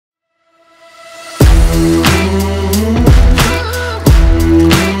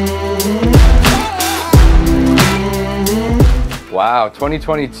Wow,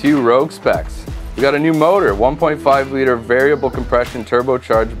 2022 Rogue specs. We got a new motor, 1.5 liter variable compression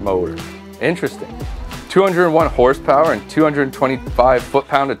turbocharged motor. Interesting. 201 horsepower and 225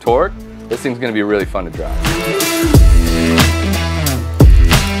 foot-pound of torque. This thing's gonna be really fun to drive.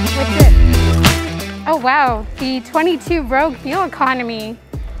 What's it? Oh wow, the 22 Rogue fuel economy.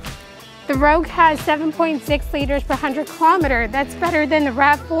 The Rogue has 7.6 liters per 100 kilometer. That's better than the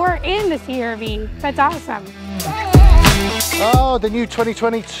RAV4 and the CR-V. That's awesome. Oh, the new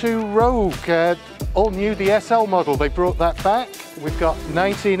 2022 Rogue. All new, the SL model. They brought that back. We've got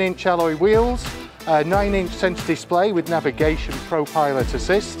 19-inch alloy wheels, 9-inch center display with navigation, Pro Pilot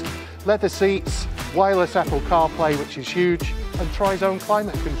Assist, leather seats, wireless Apple CarPlay, which is huge, and tri-zone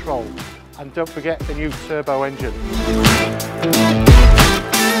climate control. And don't forget the new turbo engine.